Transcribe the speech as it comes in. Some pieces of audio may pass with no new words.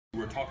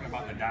were talking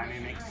about the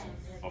dynamics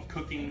of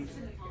cooking,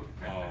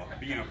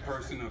 being a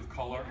person of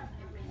color,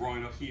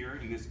 growing up here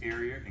in this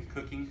area and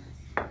cooking.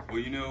 Well,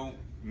 you know,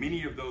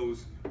 many of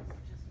those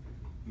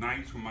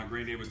nights when my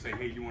granddad would say,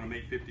 hey, you want to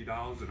make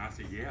 $50? And I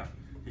said, yeah.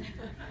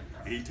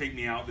 And he'd take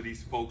me out to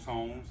these folks'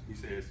 homes. He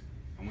says,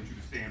 I want you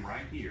to stand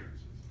right here.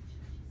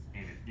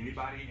 And if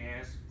anybody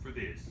asks for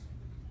this,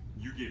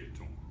 you give it to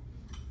them.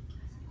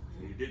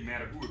 And it didn't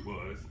matter who it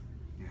was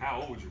and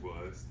how old you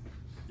was.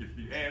 If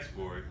you asked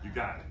for it, you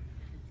got it.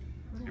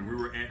 And we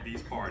were at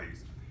these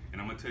parties.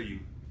 And I'm going to tell you,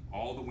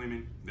 all the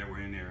women that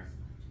were in there,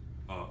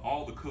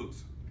 all the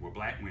cooks were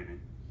black women.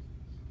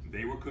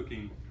 They were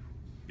cooking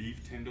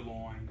beef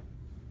tenderloin,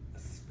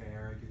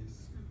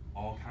 asparagus,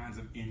 all kinds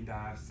of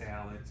endive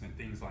salads and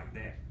things like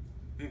that.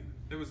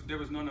 There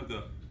was none of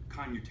the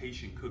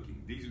connotation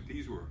cooking.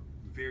 These were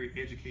very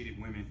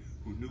educated women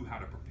who knew how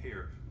to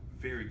prepare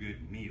very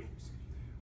good meals.